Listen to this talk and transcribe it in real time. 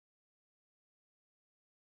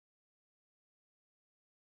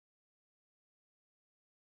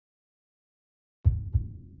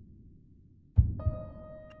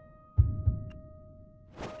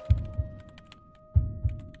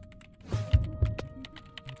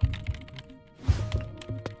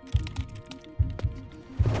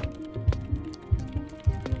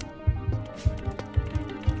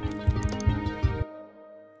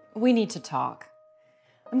we need to talk.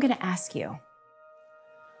 I'm gonna ask you,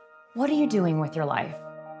 what are you doing with your life?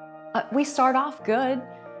 We start off good,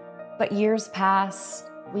 but years pass,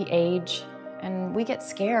 we age, and we get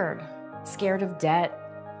scared. Scared of debt,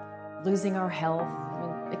 losing our health.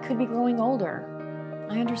 It could be growing older.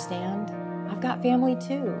 I understand. I've got family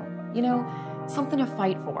too. You know, something to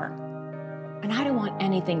fight for. And I don't want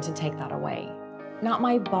anything to take that away. Not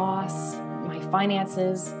my boss, my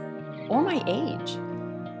finances, or my age.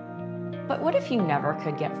 But what if you never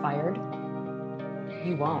could get fired?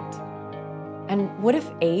 You won't. And what if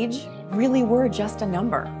age really were just a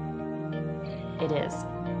number? It is.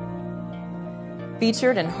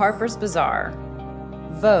 Featured in Harper's Bazaar,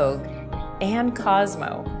 Vogue, and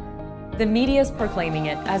Cosmo, the media is proclaiming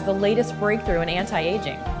it as the latest breakthrough in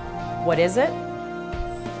anti-aging. What is it?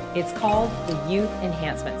 It's called the Youth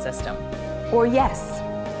Enhancement System, or YES.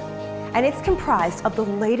 And it's comprised of the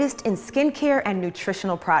latest in skincare and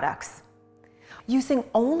nutritional products. Using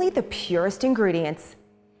only the purest ingredients,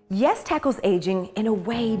 YES tackles aging in a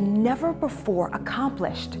way never before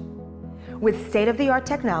accomplished. With state-of-the-art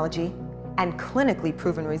technology and clinically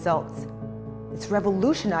proven results, it's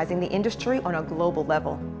revolutionizing the industry on a global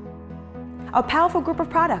level. A powerful group of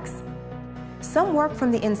products. Some work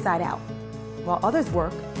from the inside out, while others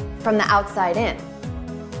work from the outside in.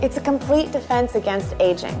 It's a complete defense against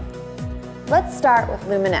aging. Let's start with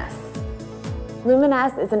Luminesse.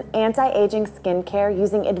 Luminesse is an anti-aging skincare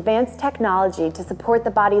using advanced technology to support the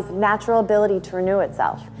body's natural ability to renew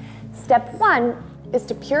itself. Step 1 is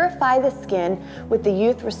to purify the skin with the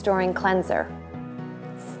Youth Restoring Cleanser.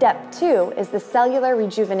 Step 2 is the Cellular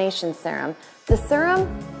Rejuvenation Serum. The serum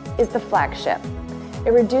is the flagship.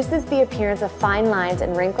 It reduces the appearance of fine lines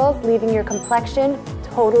and wrinkles, leaving your complexion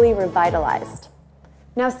totally revitalized.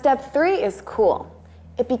 Now, step 3 is cool.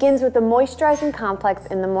 It begins with the moisturizing complex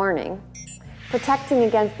in the morning, protecting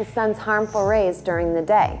against the sun's harmful rays during the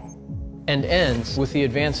day. And ends with the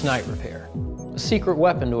Advanced Night Repair, a secret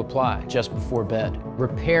weapon to apply just before bed,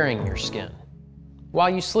 repairing your skin while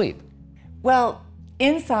you sleep. Well,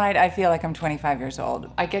 inside, I feel like I'm 25 years old.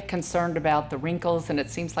 I get concerned about the wrinkles, and it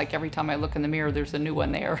seems like every time I look in the mirror, there's a new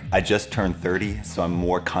one there. I just turned 30, so I'm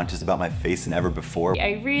more conscious about my face than ever before.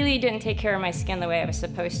 I really didn't take care of my skin the way I was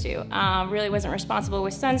supposed to. Really wasn't responsible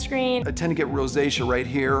with sunscreen. I tend to get rosacea right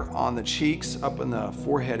here on the cheeks, up in the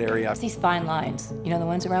forehead area. These fine lines, you know, the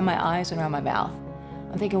ones around my eyes and around my mouth.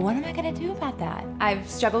 I'm thinking, what am I gonna do about that? I've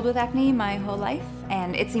struggled with acne my whole life,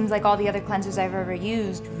 and it seems like all the other cleansers I've ever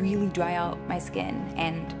used really dry out my skin,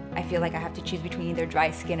 and I feel like I have to choose between either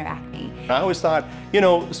dry skin or acne. I always thought, you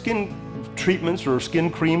know, skin treatments or skin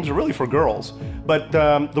creams are really for girls. But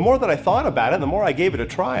the more that I thought about it, the more I gave it a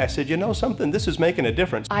try, I said, you know something, this is making a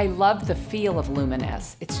difference. I love the feel of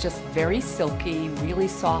Luminesse. It's just very silky, really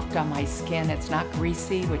soft on my skin. It's not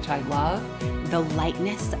greasy, which I love. The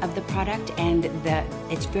lightness of the product, and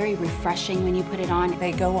it's very refreshing when you put it on.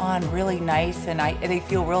 They go on really nice, and they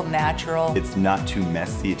feel real natural. It's not too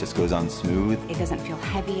messy, it just goes on smooth. It doesn't feel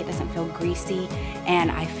heavy, it doesn't feel greasy, and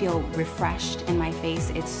I feel refreshed in my face.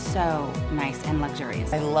 It's so nice and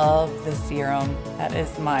luxurious. I love the serum. That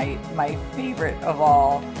is my favorite of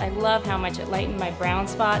all. I love how much it lightened my brown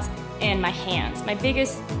spots and my hands. My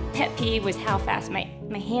biggest pet peeve was how fast my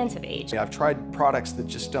hands have aged. I've tried products that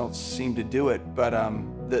just don't seem to do it, but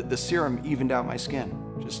the serum evened out my skin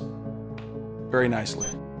just very nicely.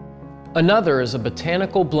 Another is a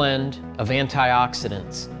botanical blend of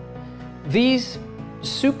antioxidants. These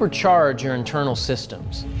supercharge your internal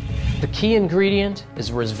systems. The key ingredient is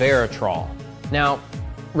resveratrol. Now,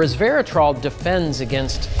 resveratrol defends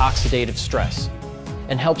against oxidative stress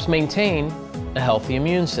and helps maintain a healthy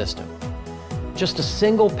immune system. Just a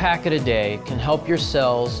single packet a day can help your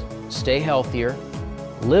cells stay healthier,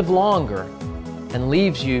 live longer, and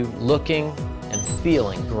leaves you looking and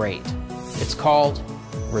feeling great. It's called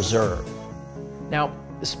Reserve. Now,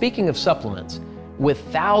 speaking of supplements, with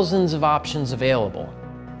thousands of options available,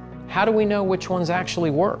 how do we know which ones actually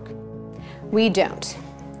work? We don't.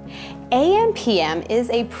 AM/PM is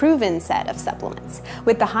a proven set of supplements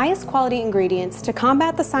with the highest quality ingredients to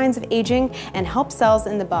combat the signs of aging and help cells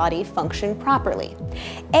in the body function properly.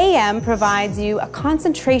 AM provides you a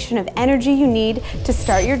concentration of energy you need to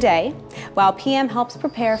start your day, while PM helps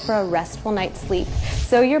prepare for a restful night's sleep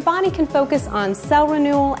so your body can focus on cell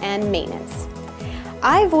renewal and maintenance.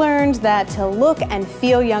 I've learned that to look and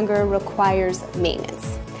feel younger requires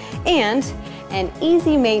maintenance, and an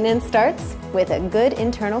easy maintenance starts with a good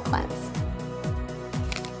internal cleanse.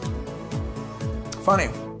 Funny,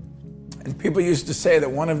 and people used to say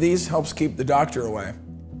that one of these helps keep the doctor away.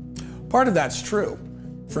 Part of that's true.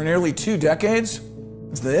 For nearly 2 decades,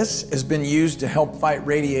 This has been used to help fight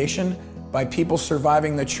radiation by people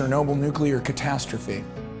surviving the Chernobyl nuclear catastrophe.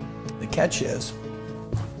 The catch is,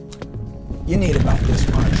 you need about this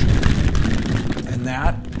much. And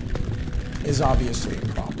that is obviously a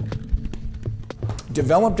problem.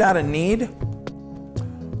 Developed out of need,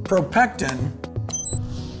 Propectin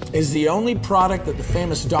is the only product that the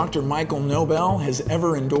famous Dr. Michael Nobel has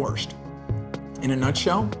ever endorsed. In a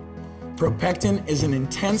nutshell, Propectin is an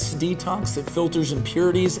intense detox that filters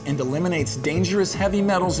impurities and eliminates dangerous heavy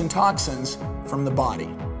metals and toxins from the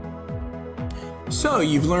body. So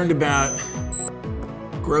you've learned about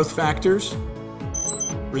growth factors,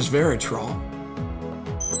 resveratrol,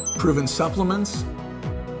 proven supplements,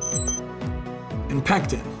 and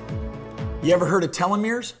pectin. You ever heard of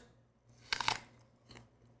telomeres?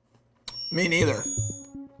 Me neither.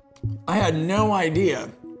 I had no idea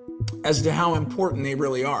as to how important they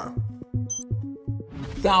really are.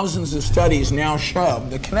 Thousands of studies now show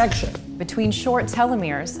the connection between short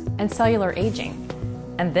telomeres and cellular aging.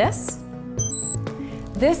 And this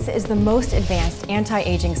is the most advanced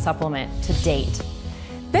anti-aging supplement to date.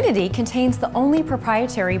 Finity contains the only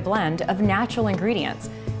proprietary blend of natural ingredients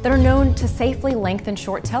that are known to safely lengthen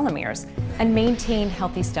short telomeres and maintain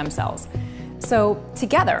healthy stem cells. So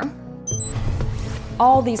together,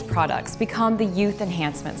 all these products become the youth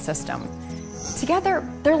enhancement system. Together,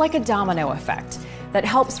 they're like a domino effect that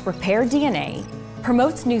helps repair DNA,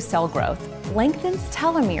 promotes new cell growth, lengthens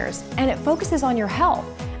telomeres, and it focuses on your health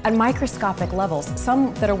at microscopic levels,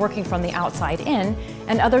 some that are working from the outside in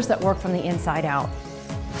and others that work from the inside out.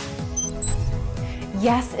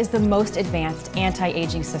 Yes is the most advanced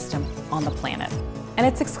anti-aging system on the planet, and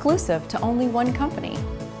it's exclusive to only one company,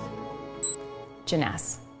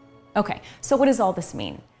 Jeunesse. Okay, so what does all this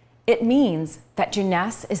mean? It means that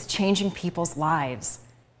Jeunesse is changing people's lives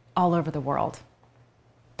all over the world.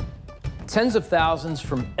 Tens of thousands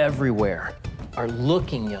from everywhere are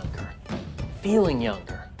looking younger, feeling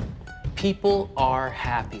younger. People are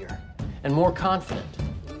happier and more confident,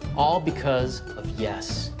 all because of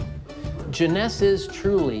yes. Jeunesse is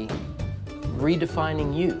truly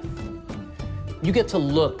redefining youth. You get to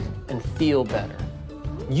look and feel better.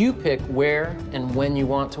 You pick where and when you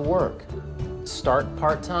want to work. Start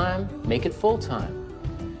part-time, make it full-time.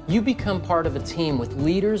 You become part of a team with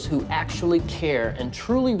leaders who actually care and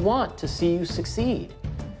truly want to see you succeed.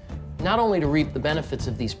 Not only to reap the benefits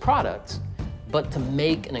of these products, but to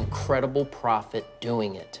make an incredible profit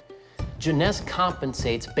doing it. Jeunesse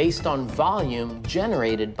compensates based on volume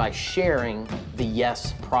generated by sharing the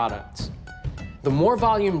yes products. The more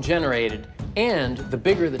volume generated and the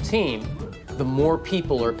bigger the team, the more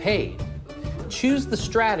people are paid. Choose the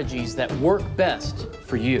strategies that work best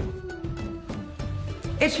for you.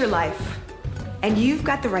 It's your life, and you've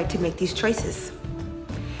got the right to make these choices.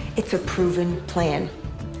 It's a proven plan.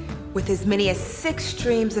 With as many as 6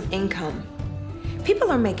 streams of income,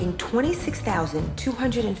 people are making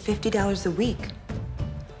 $26,250 a week.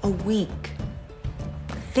 A week.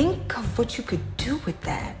 Think of what you could do with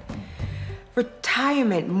that.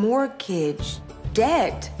 Retirement, mortgage,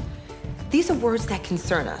 debt. These are words that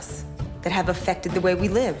concern us, that have affected the way we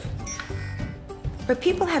live. But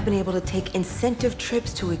people have been able to take incentive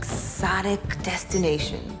trips to exotic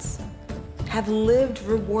destinations, have lived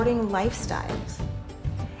rewarding lifestyles,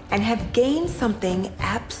 and have gained something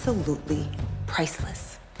absolutely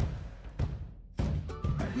priceless.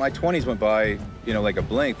 My 20s went by, like a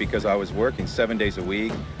blink because I was working 7 days a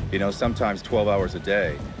week, sometimes 12 hours a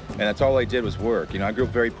day. And that's all I did was work. I grew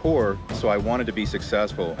up very poor, so I wanted to be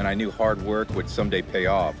successful, and I knew hard work would someday pay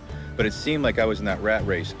off. But it seemed like I was in that rat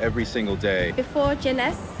race every single day. Before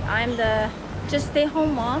Jeunesse, I'm the just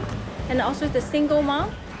stay-home mom and also the single mom.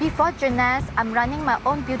 Before Jeunesse, I'm running my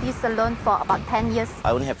own beauty salon for about 10 years.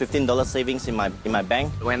 I only have $15 savings in my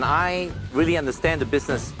bank. When I really understand the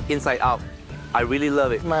business inside out, I really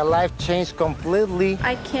love it. My life changed completely.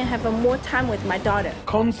 I can have more time with my daughter.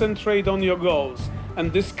 Concentrate on your goals,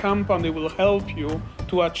 and this company will help you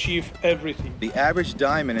to achieve everything. The average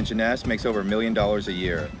diamond in Jeunesse makes over $1 million a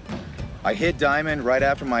year. I hit diamond right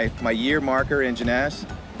after my year marker in Jeunesse,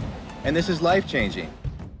 and this is life-changing.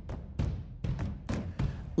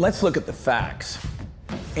 Let's look at the facts.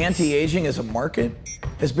 Anti-aging as a market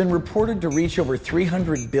has been reported to reach over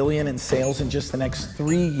 $300 billion in sales in just the next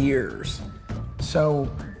 3 years. So,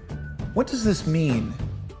 what does this mean?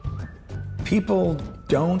 People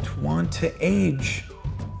don't want to age,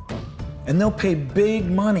 and they'll pay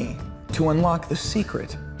big money to unlock the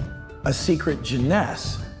secret, a secret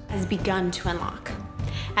Jeunesse has begun to unlock.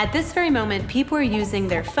 At this very moment, people are using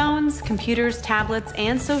their phones, computers, tablets,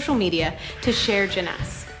 and social media to share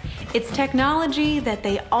Jeunesse. It's technology that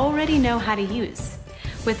they already know how to use.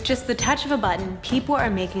 With just the touch of a button, people are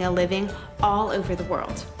making a living all over the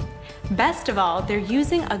world. Best of all, they're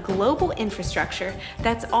using a global infrastructure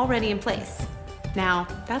that's already in place. Now,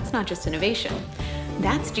 that's not just innovation,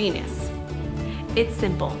 that's genius. It's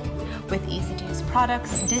simple. With easy-to-use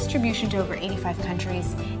products, distribution to over 85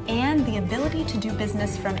 countries, and the ability to do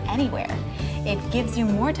business from anywhere, it gives you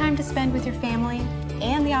more time to spend with your family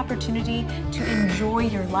and the opportunity to enjoy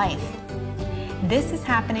your life. This is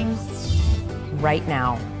happening right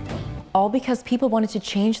now, all because people wanted to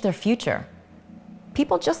change their future.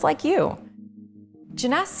 People just like you.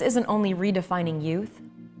 Jeunesse isn't only redefining youth,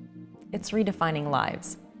 it's redefining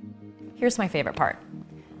lives. Here's my favorite part,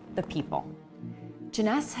 the people.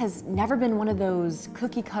 Jeunesse has never been one of those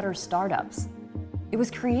cookie-cutter startups. It was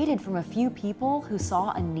created from a few people who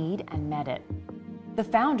saw a need and met it. The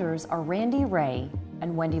founders are Randy Ray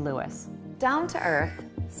and Wendy Lewis. Down to earth,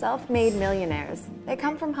 self-made millionaires. They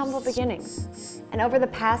come from humble beginnings. And over the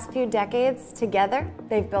past few decades, together,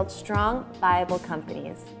 they've built strong, viable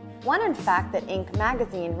companies. One, in fact, that Inc.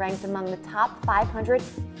 magazine ranked among the top 500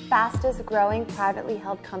 fastest growing privately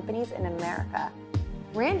held companies in America.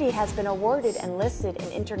 Randy has been awarded and listed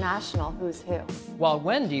in international who's who. While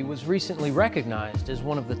Wendy was recently recognized as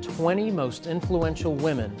one of the 20 most influential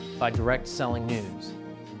women by Direct Selling News.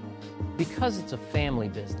 Because it's a family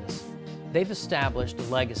business, they've established a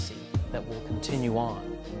legacy that will continue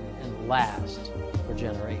on and last for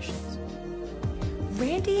generations.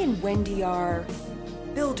 Randy and Wendy are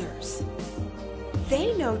builders.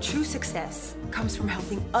 They know true success comes from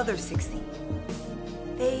helping others succeed.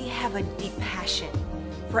 They have a deep passion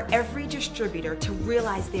for every distributor to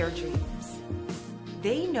realize their dreams.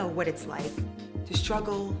 They know what it's like to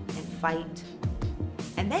struggle and fight,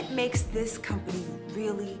 and that makes this company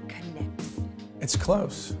really connected. It's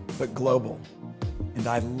close, but global, and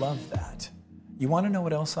I love that. You want to know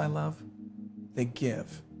what else I love? They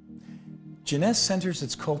give. Jeunesse centers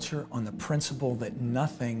its culture on the principle that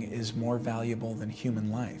nothing is more valuable than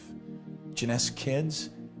human life. Jeunesse Kids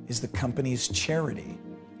is the company's charity,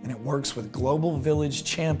 and it works with Global Village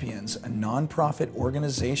Champions, a nonprofit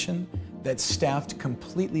organization that's staffed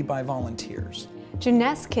completely by volunteers.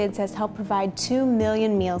 Jeunesse Kids has helped provide 2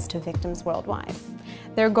 million meals to victims worldwide.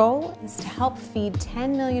 Their goal is to help feed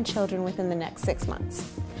 10 million children within the next 6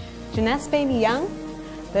 months. Jeunesse may be young,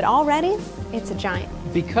 but already it's a giant.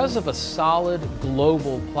 Because of a solid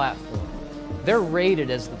global platform, they're rated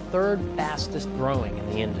as the 3rd fastest growing in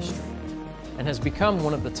the industry and has become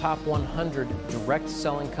one of the top 100 direct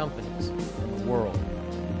selling companies in the world.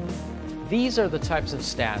 These are the types of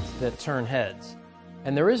stats that turn heads,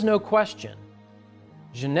 and there is no question,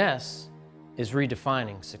 Jeunesse is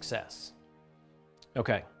redefining success.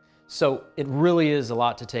 Okay, so it really is a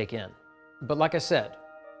lot to take in, but like I said,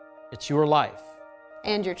 it's your life.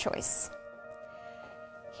 And your choice.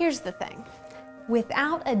 Here's the thing.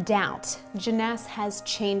 Without a doubt, Jeunesse has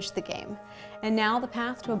changed the game, and now the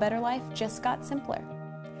path to a better life just got simpler.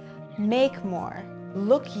 Make more.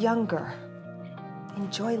 Look younger.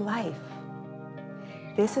 Enjoy life.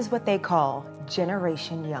 This is what they call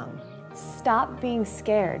Generation Young. Stop being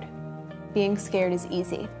scared. Being scared is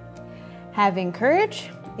easy. Having courage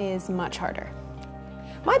is much harder.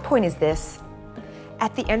 My point is this.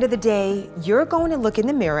 At the end of the day, you're going to look in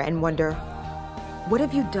the mirror and wonder, what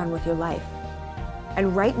have you done with your life?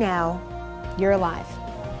 And right now, you're alive.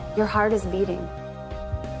 Your heart is beating.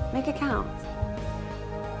 Make it count.